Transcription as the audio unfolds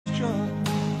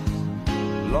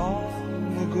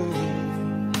long ago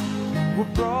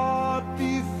were brought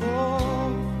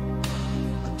before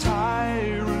a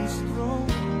tyrant's throne.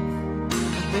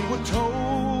 They were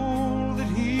told that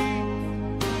he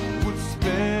would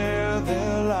spare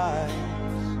their lives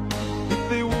if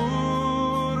they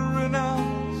would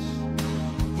renounce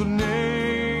the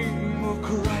name of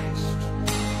Christ.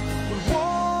 But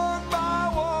one by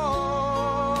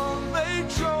one they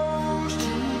chose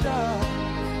to die.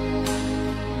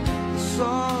 The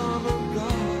Son of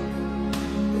God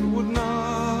they would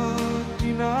not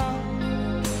deny,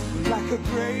 like a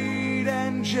great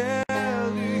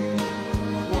angelic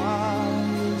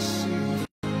choir sing.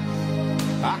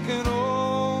 I can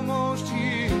almost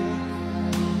hear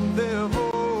their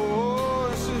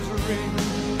voices ring.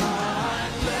 I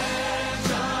pledge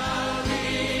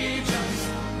allegiance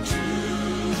to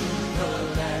the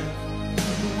land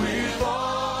with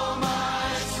all my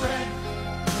strength,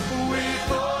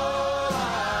 with all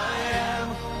I am.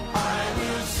 I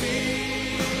will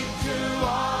seek to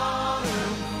honor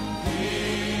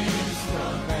His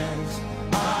commands.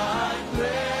 I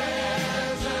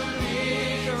pledge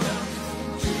allegiance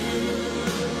to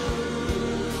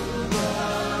the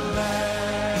land.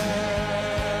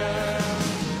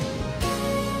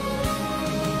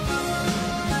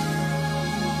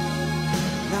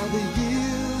 Now the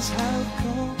years have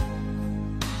come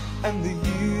and the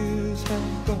years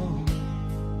have gone,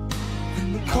 and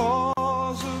the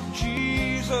cause of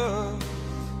Jesus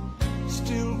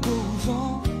still goes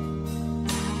on.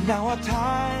 Now our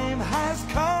time has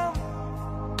come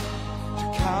to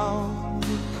count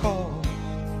the cost,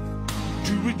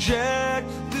 to reject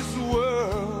this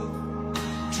world,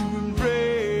 to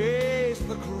embrace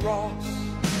the cross.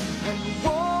 And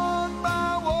one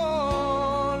by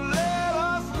one, let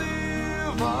us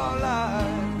live our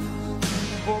lives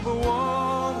for the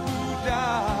one who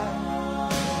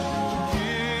died to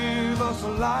give us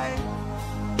life,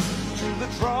 till the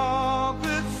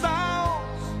trumpet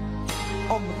sounds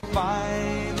on the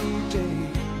final day.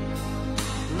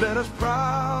 Let us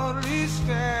proudly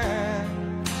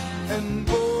stand and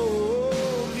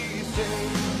boldly say,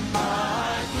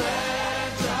 I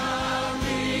pledge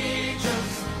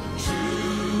allegiance to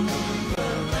the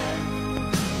land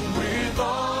with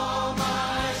all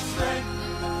my strength,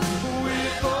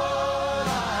 with all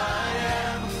I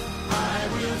am. I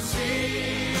will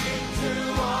seek to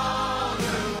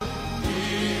honor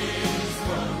His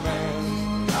commands.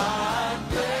 I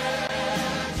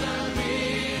pledge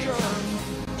allegiance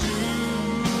to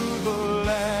the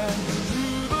land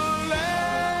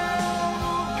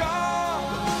of God,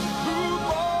 who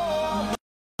bore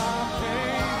my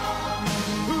pain,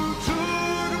 who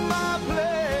took my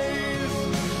place,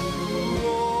 who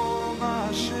wore my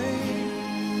shame.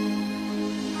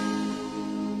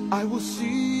 I will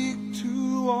seek to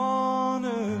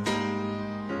honor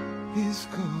His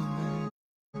commands.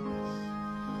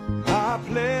 I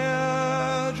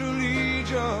pledge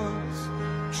allegiance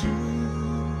to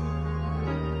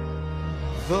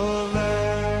the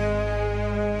land.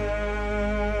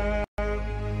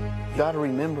 You got to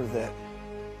remember that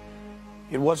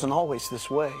it wasn't always this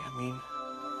way. I mean,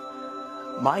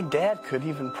 my dad could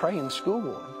even pray in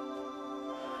school.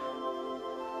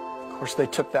 Of course, they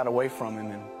took that away from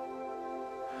him,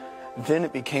 and then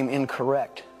it became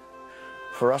incorrect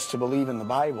for us to believe in the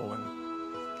Bible. And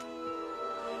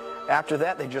after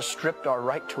that, they just stripped our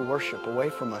right to worship away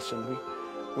from us, and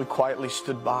we quietly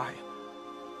stood by.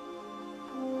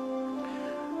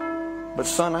 But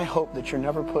son, I hope that you're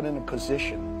never put in a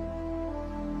position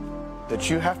that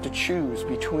you have to choose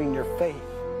between your faith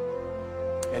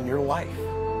and your life.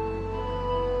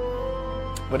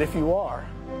 But if you are,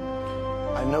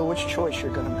 I know which choice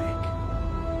you're going to make,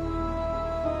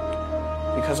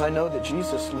 because I know that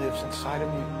Jesus lives inside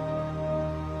of you.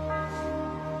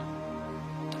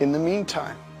 In the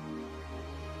meantime,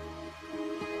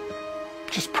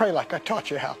 just pray like I taught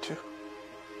you how to.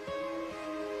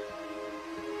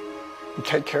 And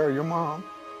take care of your mom.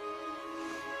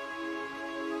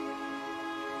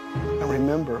 And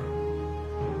remember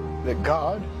that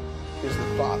God is the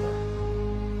Father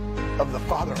of the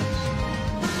fatherless.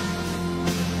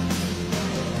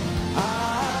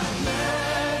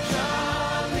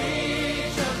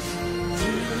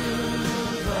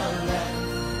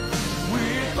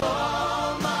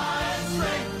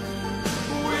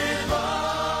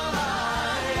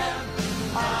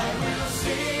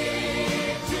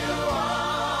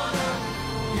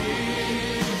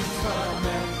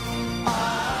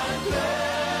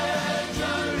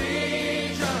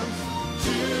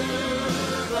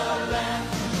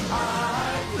 I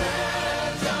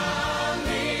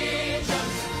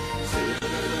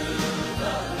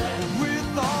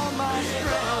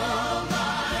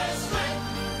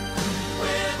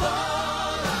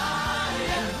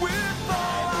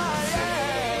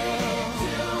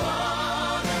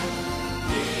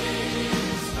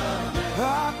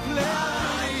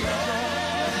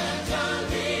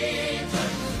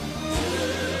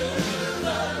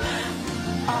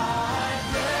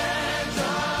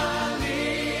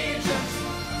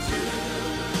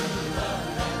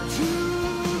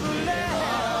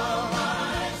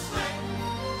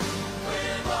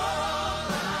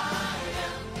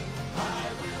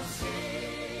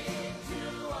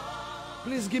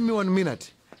give me 1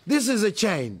 minute. This is a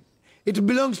chain. It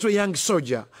belongs to a young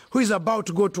soldier who is about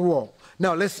to go to war.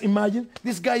 Now let's imagine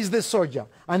this guy is the soldier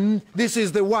and this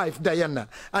is the wife, Diana.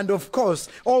 And of course,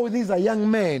 all these are young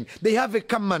men. They have a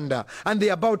commander and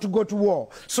they're about to go to war.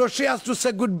 So she has to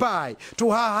say goodbye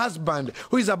to her husband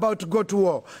who is about to go to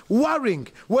war, worrying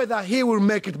whether he will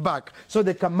make it back. So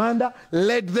the commander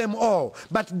led them all.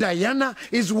 But Diana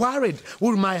is worried,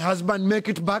 will my husband make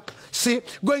it back? See,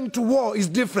 going to war is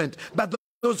different. But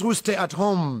those who stay at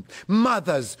home,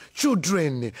 mothers,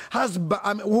 children,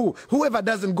 husband, whoever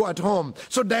doesn't go at home.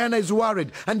 So Diana is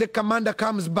worried and the commander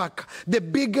comes back. The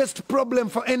biggest problem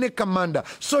for any commander,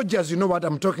 soldiers, you know what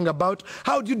I'm talking about.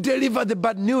 How do you deliver the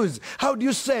bad news? How do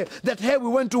you say that, hey, we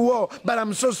went to war, but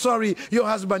I'm so sorry, your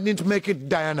husband didn't make it,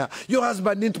 Diana. Your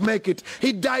husband didn't make it.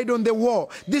 He died on the war.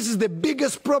 This is the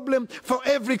biggest problem for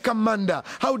every commander.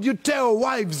 How do you tell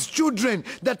wives, children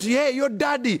that, hey, your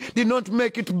daddy did not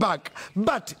make it back?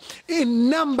 But in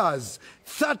Numbers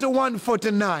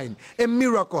 31:49, a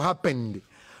miracle happened.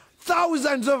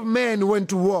 Thousands of men went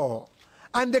to war.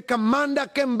 And the commander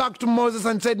came back to Moses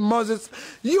and said, Moses,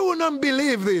 you will not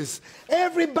believe this.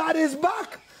 Everybody's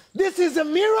back. This is a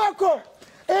miracle.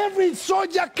 Every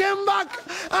soldier came back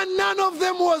and none of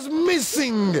them was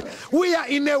missing. We are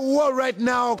in a war right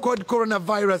now called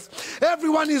coronavirus.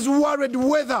 Everyone is worried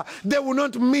whether they will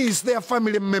not miss their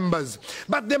family members.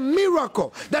 But the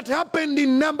miracle that happened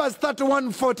in Numbers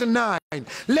 31:49,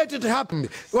 let it happen.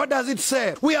 What does it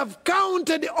say? We have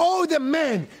counted all the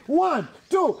men. 1,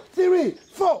 2, 3,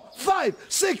 4, 5,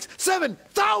 6, 7,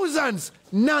 thousands.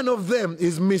 None of them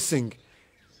is missing.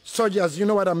 Soldiers, you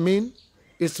know what I mean?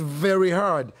 It's very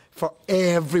hard for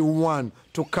everyone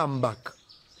to come back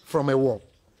from a war.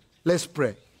 Let's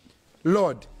pray.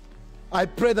 Lord, I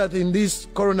pray that in these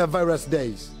coronavirus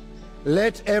days,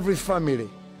 let every family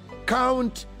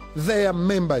count their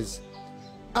members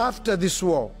after this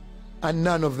war, and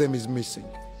none of them is missing.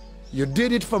 You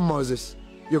did it for Moses,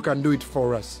 you can do it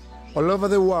for us. All over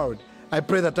the world, I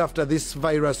pray that after this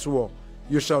virus war,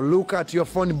 you shall look at your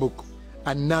phone book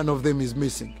and none of them is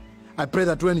missing. I pray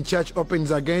that when church opens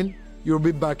again, you'll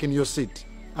be back in your seat,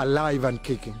 alive and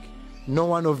kicking. No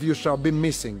one of you shall be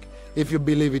missing. If you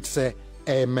believe it, say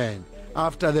amen.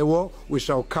 After the war, we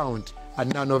shall count,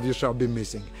 and none of you shall be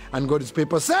missing. And God's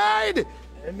people said,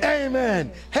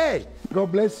 amen. Hey,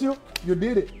 God bless you. You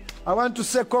did it. I want to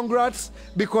say congrats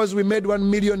because we made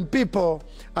 1 million people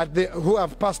who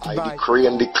have passed by. I decree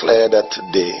and declare that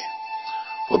today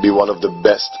will be one of the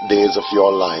best days of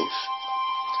your life.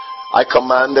 I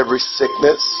command every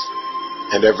sickness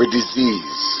and every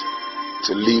disease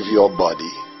to leave your body.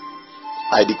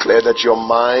 I declare that your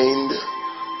mind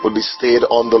will be stayed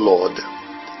on the Lord,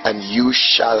 and you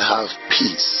shall have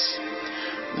peace.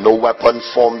 No weapon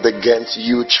formed against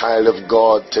you, child of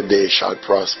God, today shall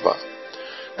prosper.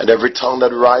 And every tongue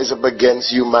that rise up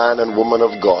against you, man and woman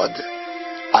of God,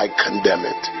 I condemn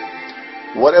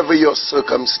it. Whatever your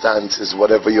circumstances,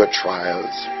 whatever your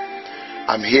trials,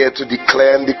 I'm here to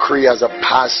declare and decree as a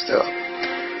pastor,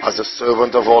 as a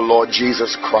servant of our Lord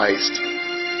Jesus Christ,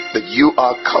 that you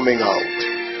are coming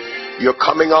out. You're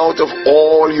coming out of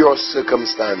all your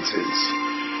circumstances.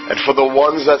 And for the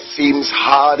ones that seems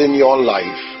hard in your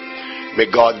life, may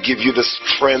God give you the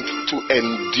strength to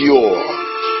endure.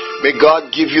 May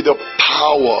God give you the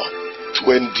power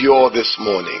to endure this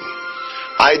morning.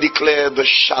 I declare the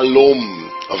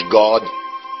shalom of God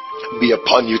be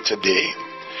upon you today.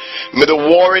 May the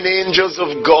warring angels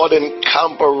of God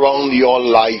encamp around your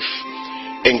life,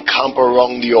 encamp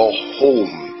around your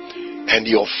home and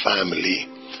your family.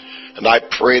 And I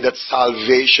pray that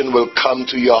salvation will come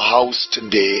to your house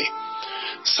today.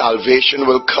 Salvation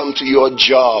will come to your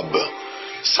job.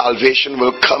 Salvation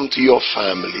will come to your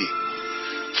family.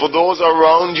 For those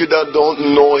around you that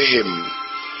don't know Him,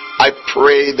 I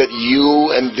pray that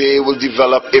you and they will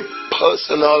develop a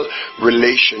personal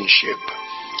relationship.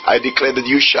 I declare that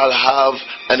you shall have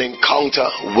an encounter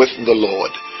with the Lord.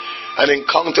 An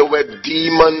encounter where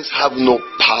demons have no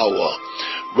power,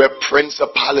 where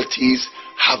principalities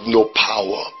have no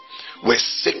power, where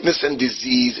sickness and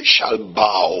disease shall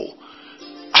bow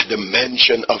at the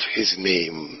mention of His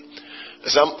name.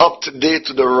 As I'm up today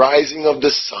to the rising of the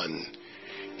sun,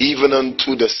 even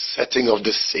unto the setting of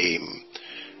the same,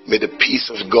 may the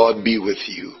peace of God be with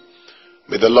you.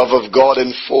 May the love of God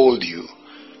enfold you,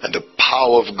 and the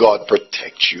power of God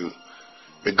protect you.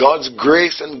 May God's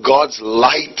grace and God's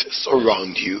light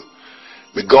surround you.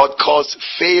 May God cause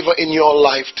favor in your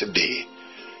life today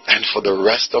and for the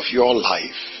rest of your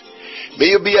life.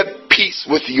 May you be at peace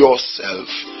with yourself,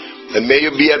 and may you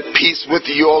be at peace with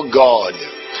your God.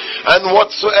 And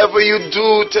whatsoever you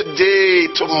do today,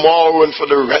 tomorrow, and for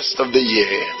the rest of the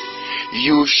year,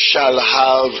 you shall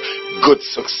have good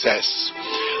success.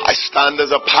 I stand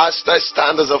as a pastor, I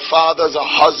stand as a father, as a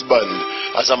husband,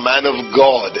 as a man of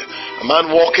God, a man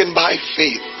walking by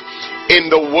faith in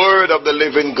the word of the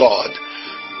living God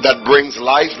that brings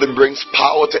life, that brings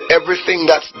power to everything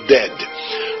that's dead.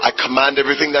 I command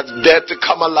everything that's dead to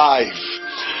come alive.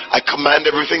 I command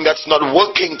everything that's not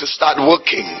working to start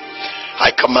working. I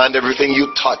command everything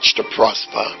you touch to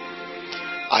prosper.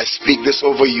 I speak this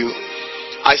over you.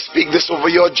 I speak this over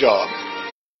your job,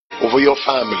 over your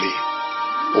family,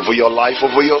 over your life,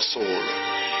 over your soul,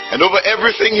 and over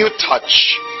everything you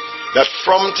touch, that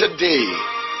from today,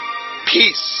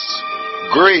 peace,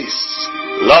 grace,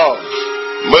 love,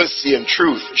 mercy, and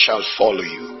truth shall follow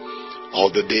you all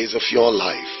the days of your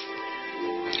life.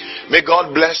 May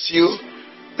God bless you.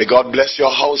 May God bless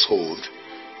your household.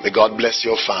 May God bless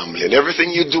your family and everything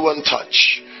you do and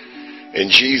touch. In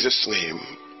Jesus' name,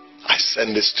 I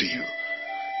send this to you.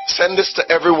 Send this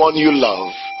to everyone you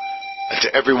love and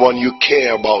to everyone you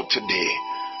care about today.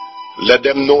 Let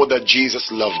them know that Jesus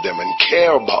loved them and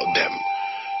care about them,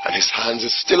 and his hands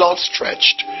is still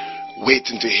outstretched,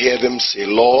 waiting to hear them say,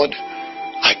 Lord,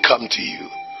 I come to you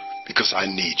because I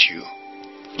need you.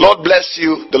 Lord bless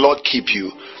you. The Lord keep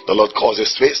you. The Lord cause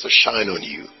his face to shine on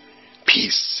you.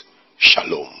 Peace.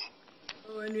 Shalom.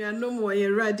 When you are no more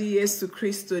ready, Yesu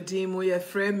Christo Dimo, your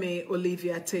friend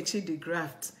Olivia Techi de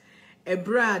Graft.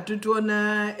 Ebra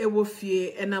dudona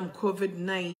ewofie enam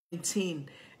COVID-19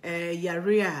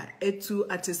 yarea etu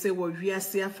atese wo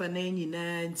wiase afa na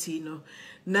nyina ntino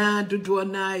na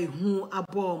dudona ehu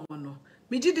abomo no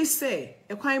megide se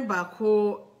ekwan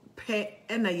baako pe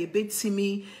ena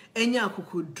yebetimi enya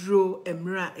akokoduro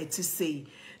emra etisei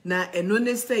na eno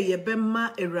ne se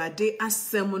yebema erade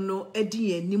asem no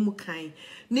edi yanim kan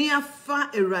ne yafa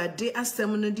erade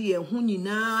asem no de yehu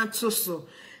nyina toso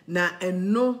na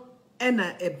eno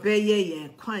ena ebeye yen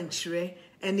kwankyere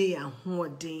ene ya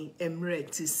hoden emre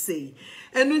ti sei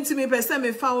enu ntimi pese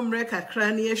me fa umre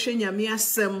kakra ne yehwe nyame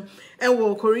asem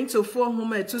ewo Korinto 4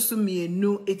 homa etoso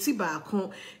mienu eti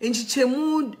baako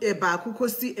enchichemu baako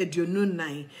kosi eduonu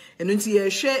nan enu nti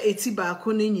yehwe eti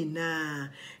baako ne nyina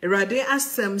erade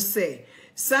asem se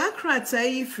sakrata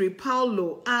yi free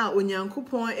Paulo a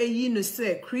onyankopon eyi no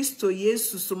se Kristo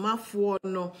Yesu somafo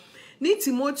no ni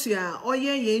Timothy a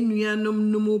oye ye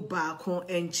nuanom numu baako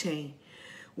enchen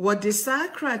wode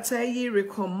sakrata yi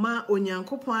rekoma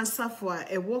onyankopon asafo a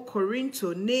ewo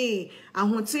Korinto ne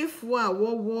ahotefo a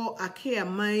wowo Akea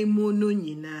man mu no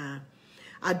nyina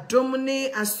adom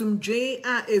ne asumdwe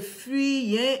a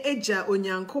efri yen eja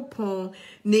onyankopon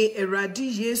ne erade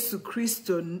Yesu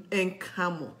Kristo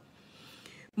enkamo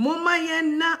Moma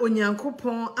yen na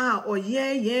onyankopon a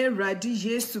oye yen erade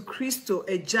Yesu Kristo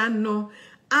eja no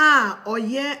a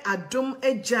oye adom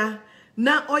eja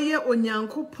na oye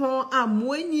onyankopon a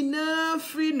moanyina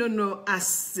fri no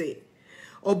ase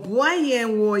oboa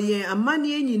yen wo yen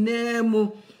amane nyina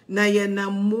mu na ye na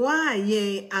moa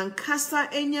yen ankasa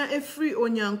enya efri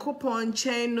onyankopon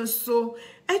nchen no so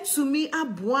etumi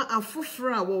aboa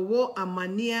afofra wo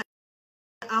amane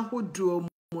ahodo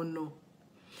mu no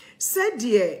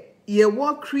sedie ye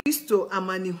wo Kristo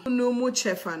amane hunu mu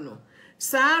chefa no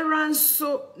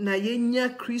Saranso na yenya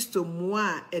Kristo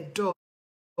moa edo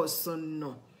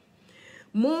osono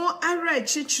mo ara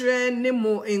chichire ne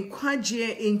mo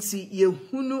enkwagye enti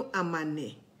yehunu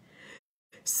amane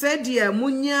sedia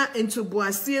munya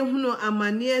entoboase ehunu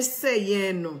amane se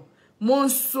yen no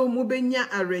monso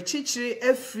mubenya ara chichire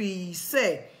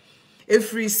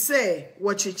efri se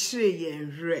wo chichire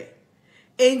yen re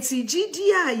enti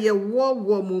gidi a ye wo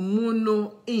mumu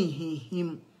no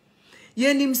nhihim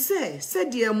Yenim se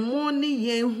de mo ni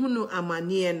yen hunu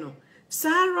amane no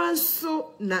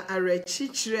saranso na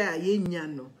arechichire a yenya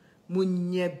no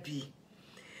munya bi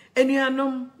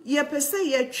enuanom ye pese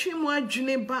ye twemu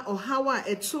adwene ba ohawa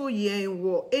eto yen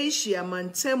wo Asia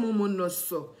mantemu mu no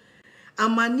so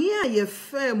amane a ye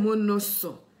fa mu no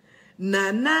so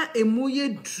na emu ye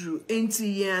dru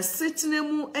enti ye asetena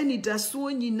mu anidaso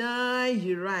nyina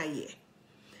yiraye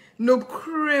no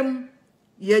krem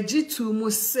Yajitu mu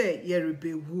se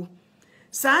yerebewu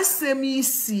sa asemi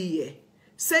siye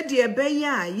se de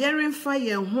beya yerefa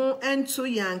ye ho ento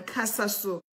yankasa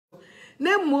so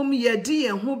na mom yedi ye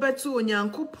ho beto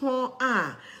onyankopon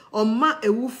a oma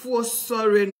ewufuo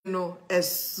sore no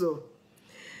eso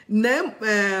na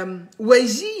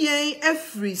waji yen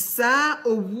afri sa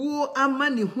owuo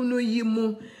amani hunu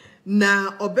yimu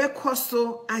na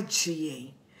obekoso agye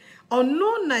yen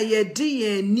ono na yedi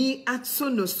yen ni ato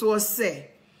no so se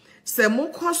Se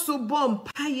mokoso bom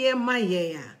paye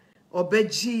maye ya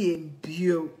obegye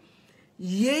bio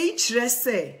ye kyerɛ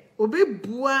sɛ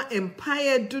obebua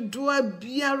empire dodoa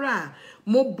biara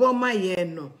moboma ye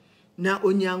no na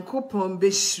onyankopɔn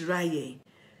behyira ye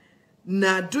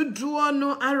na dodoɔ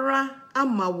no ara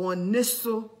ama wɔn ne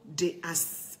so de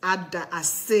ada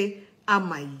ase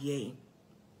ama ye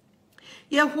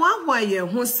yehoahwa ye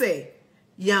ho sɛ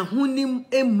yahonim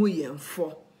emu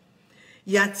yɛmfo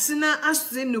yatena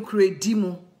ase nukredi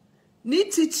mu ni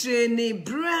titire ni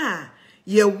bra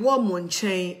ye wo mo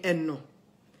nkyɛn eno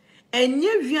enye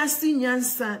wiase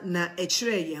nyansa na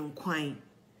ekyerɛ yɛn kwan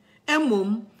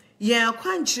emom yɛn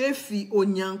akwankyerɛ fi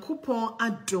onyankopɔn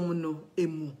adom no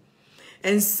emu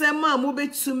ensɛm a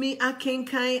mobetumi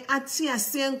akenkan ate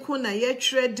ase nko na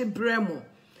yɛtwerɛ de brɛmo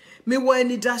me wɔ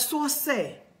anidaso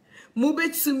sɛ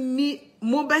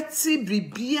mobeti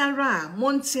bribiara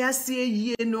monte ase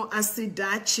yie no ase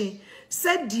daache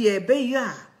sɛdeɛ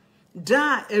ɛbɛyɛ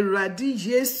da Awurade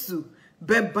Yesu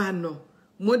bɛba no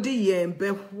mode yɛn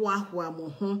bɛhoahoa mo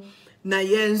ho na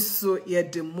yɛn nso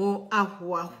yɛde mo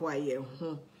ahoahoa yɛn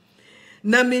ho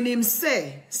na menim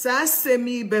sɛ saa asɛm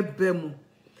yi bɛba mu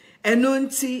ɛno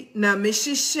nti na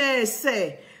mehyehyɛ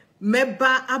sɛ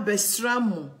mɛba abɛsra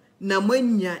mo na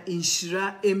moanya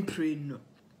nhyira empire no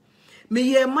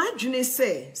meyɛ madwene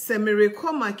sɛ merekɔ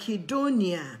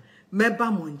Makedonia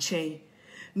mɛba mo nkyɛn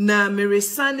na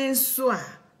meresane nso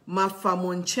a mafa mo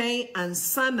nkyɛn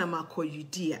ansa na makɔ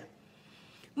Judea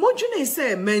modwene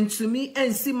sɛ mentumi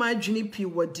ansi madwene pi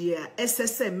wɔ deɛ a ɛsɛ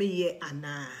sɛ meyɛ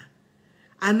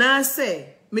anaa sɛ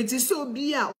meti sɛ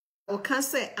obi a ɔka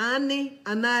sɛ ane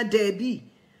anaa daabi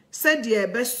sɛdeɛ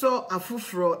ɛbɛsɔ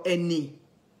afoforo ani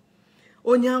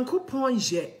onyankopɔn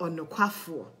yɛ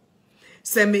ɔnokwafoɔ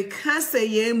sɛ meka sɛ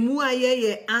yɛn mu a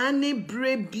yɛyɛ ane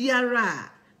bre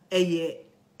biara ɛyɛ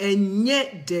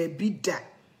enye daabi da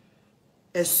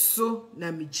eso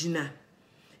na megyina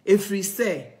efiri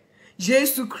sɛ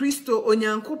Jesu Kristo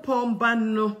onyankopɔn ba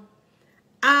no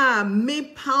a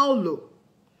me Paulo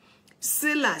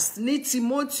Silas ni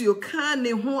Timoteo ka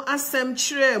ne ho asɛm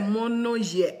kyerɛ mo no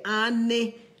ye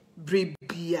ane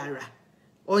brebiara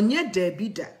onye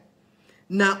debida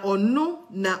na ono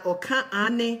na oka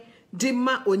ane de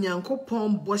ma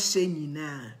onyankopɔn bɔhyɛ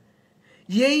nyinaa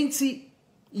yenti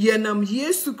yenam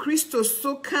Yesu Kristo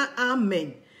so ka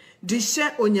amen de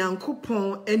hyɛ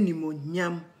onyankopɔn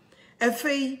animonyam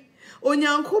efei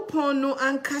onyankopɔn no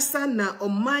ankasa na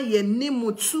ɔma ye ne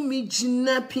mutumi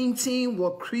gyina pintin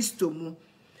wɔ Kristo mu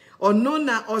ɔno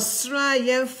na ɔsra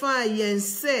yɛn fa yɛn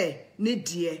sɛ ne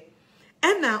deɛ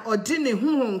ɛna ɔde ne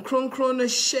honhom kronkron no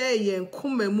hyɛ yɛn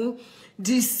koma mu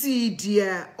di si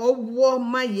deɛ ɔwɔ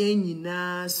ma yɛn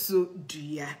nyinaa so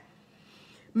dua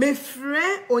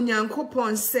mefrɛ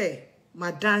onyankopɔn sɛ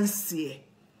madanseɛ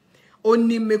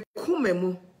oni me koma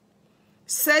mu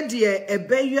sɛdeɛ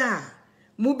ɛbɛyɛ a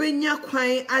mubenya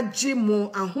kwan agye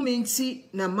mo ahomenti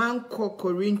na mankɔ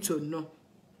Korinto no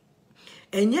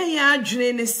enye ya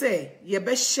adwene ne sɛ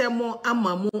yɛbɛhyɛ mo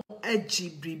ama mo agye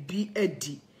bribi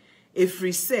adi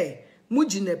efiri sɛ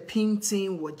mugina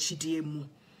pintin wɔ gyidie mu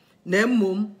na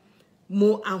mmom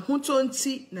mo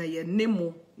ahotonti na yɛne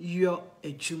mo yɔ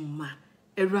adwuma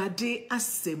Awurade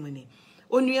asɛm ni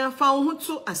onua fa wo ho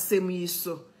to asɛm yi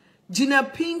so gina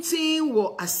pintin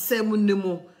wɔ asɛm ne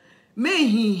mu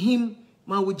mehinhim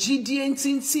ma wo gidie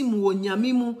ntintim wɔ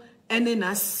nyame mu ene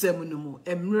na asɛm no mu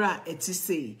emra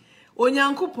etisei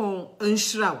onyankopɔn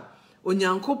nhyiraw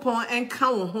onyankopɔn enka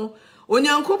wo ho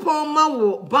onyankopɔn ma wo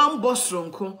bambɔ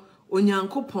soronko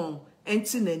onyankopɔn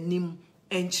enti nanim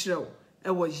enkyerɛw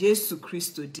ɛwɔ Yesu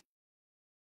Kristo di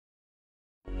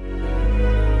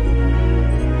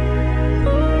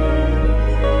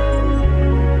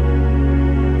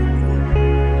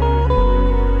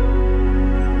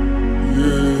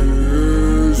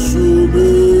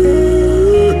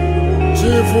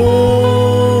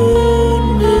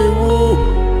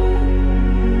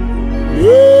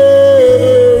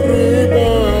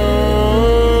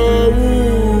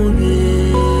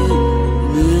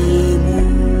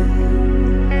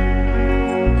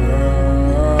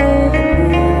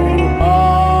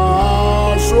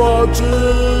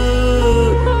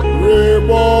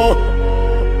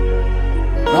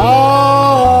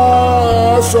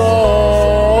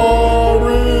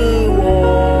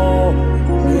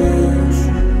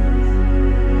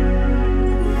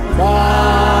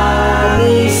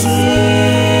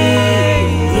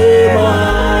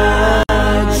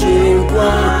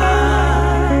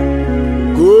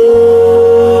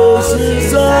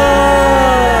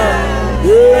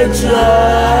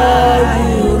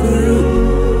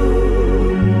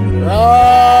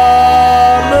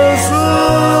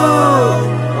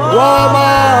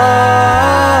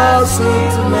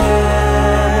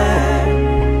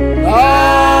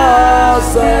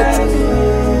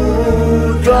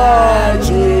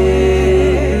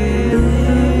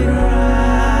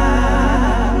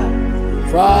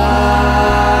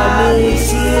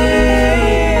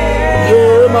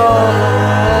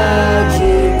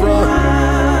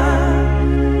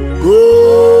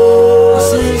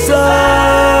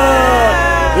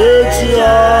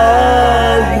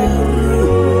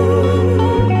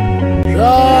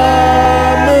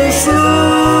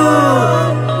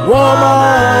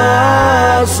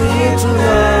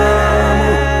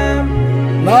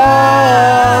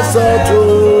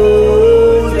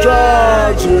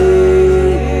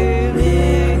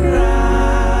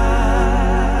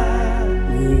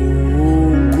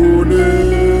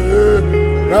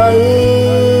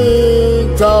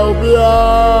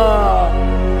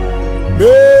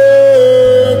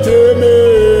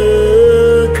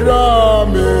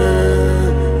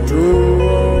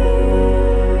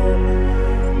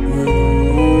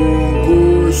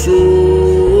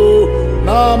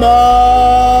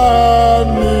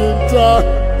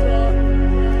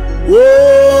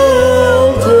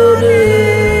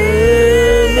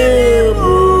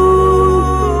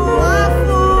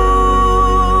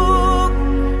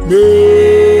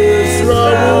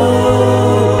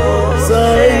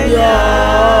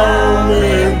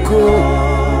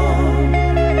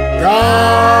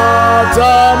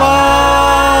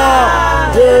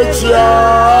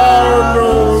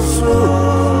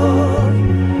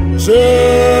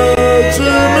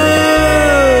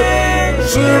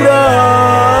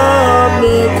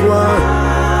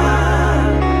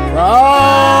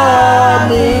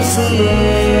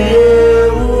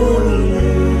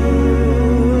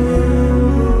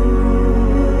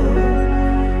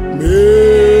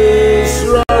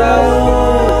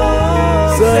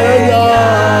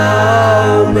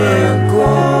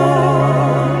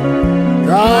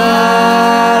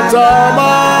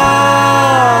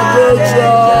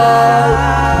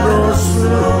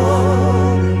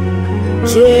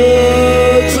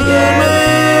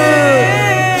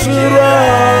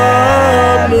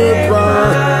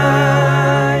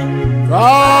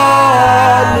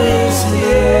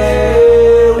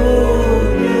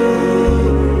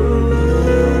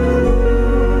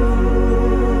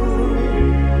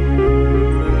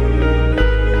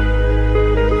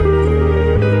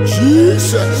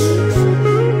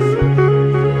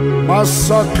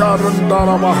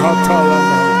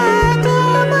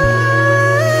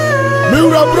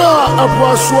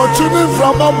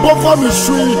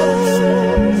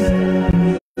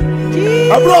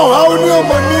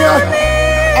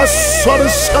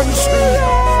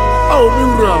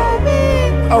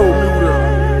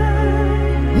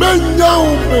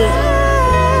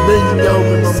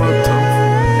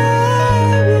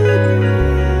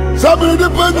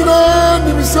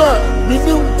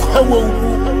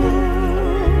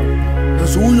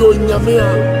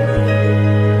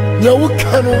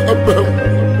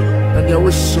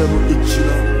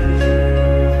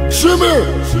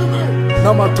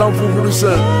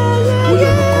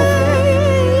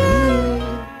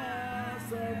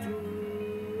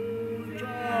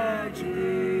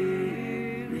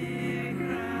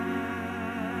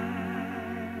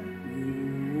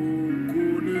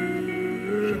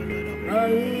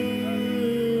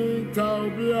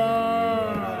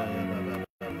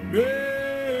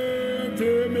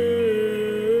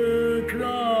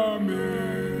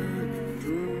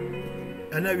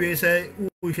We say,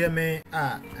 who hear me?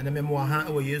 And I remember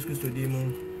how we used to do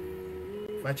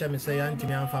moon. Watch me say,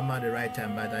 Anthony, I'm from at the right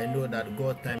time, but I know that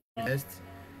God time is best.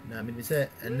 Now, I mean, say,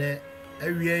 and then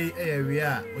every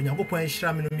year, when you go point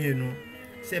shramming me,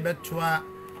 say, but to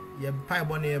your pie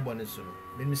bonnet bonus.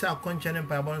 When we say a conscience and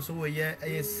pie bonus over here,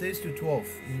 6 to 12,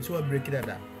 in so a break it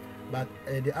up. But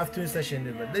the afternoon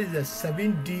session, this is a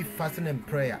 7D fasting and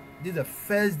prayer. This is the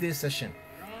first day session.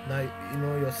 Now, you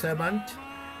know, your servant.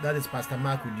 That is Pastor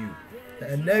Mark with you.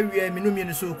 And now we are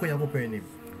minimum so going to open him.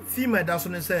 Female that's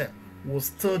what say will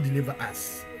still deliver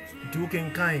us. You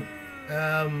can kind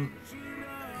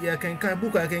yeah can kind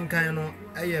book I can kind no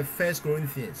I 1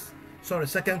 Corinthians. Sorry,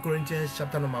 2 Corinthians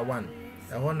chapter number 1.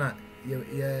 I wanna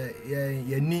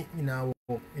yeah ni now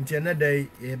into another day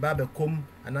a barber come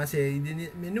and I say me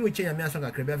no change me aso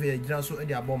kakra be for so e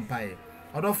dey abom pie.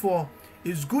 Therefore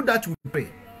it's good that we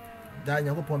pray. That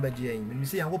Yakopon Beji, when we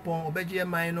say Yakopon Obeji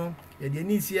Mino, the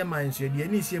Anisia Mines, the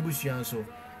Anisia Bushianso,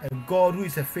 and God, who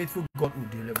is a faithful God, will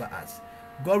deliver us.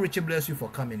 God, richly bless you for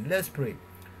coming. Let's pray.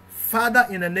 Father,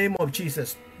 in the name of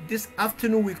Jesus, this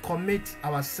afternoon we commit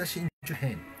our session into your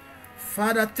hand.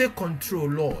 Father, take control,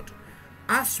 Lord,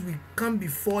 as we come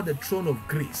before the throne of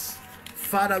grace.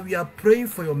 Father, we are praying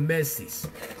for your mercies.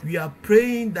 We are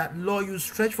praying that, Lord, you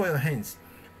stretch for your hands.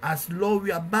 As, Lord,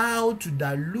 we are about to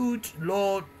dilute,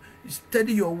 Lord,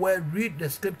 study your word, read the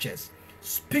scriptures,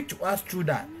 speak to us through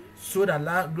that, so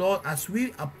that, Lord, as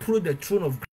we approach the throne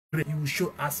of grace, you will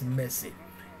show us mercy.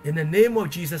 In the name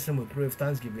of Jesus, and we pray with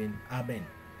thanksgiving. Amen.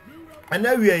 And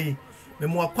now we are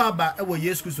Memoakwaba, our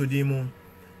yes, Kusodimo,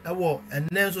 and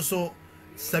then so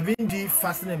 7D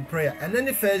fasting and prayer. And then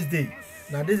the first day,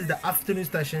 now this is the afternoon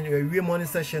session, your morning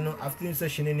session, afternoon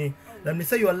session. Let me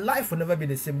say your life will never be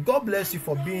the same. God bless you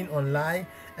for being online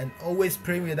and always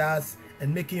praying with us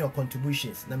and making your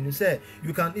contributions. Now you say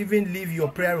you can even leave your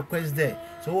prayer request there.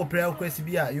 So what prayer request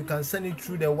be you can send it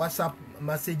through the WhatsApp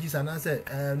messages and answer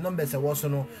numbers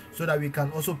also so that we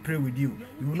can also pray with you.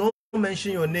 You will not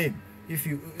mention your name if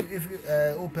you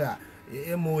open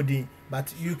MOD,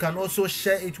 but you can also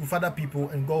share it with other people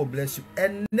and God will bless you.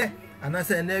 And I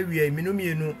say we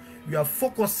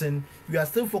are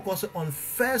still focusing on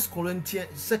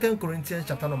 2 Corinthians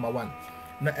chapter number 1.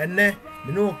 Na ene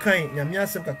me no kan nyame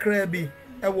asem kakra bi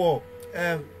ewo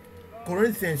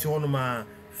Corinthians honoma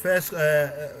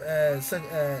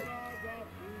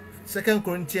 2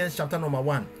 Corinthians chapter number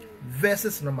 1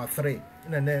 verses number 3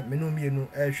 na ne me no mienu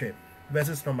ehwe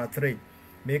verses number 3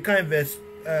 me kan verse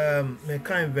me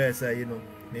kan verse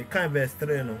me kan verse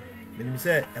 3 no me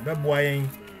say ebeboa yen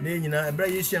na nyina ebra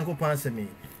yesu yankopon asemi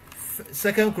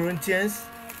 2 Corinthians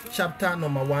chapter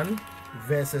number 1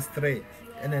 verses 3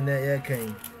 and then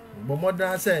can but more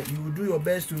than say you will do your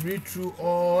best to read through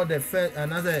all the first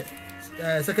another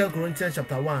 2 Corinthians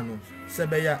chapter 1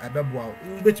 sebeya ebeboa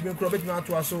bet me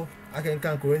to aso I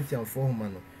can Corinthians 4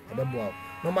 man ebeboa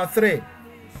number 3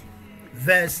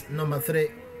 verse number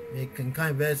 3 me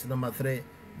can verse number 3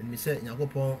 me say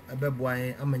yakopon ebeboa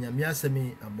yen amanya mi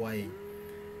asemi aboa yen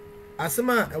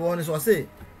asema e won so say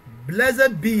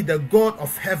blessed be the God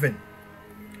of heaven.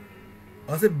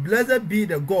 I say, blessed be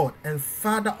the God and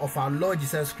Father of our Lord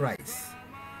Jesus Christ,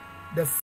 the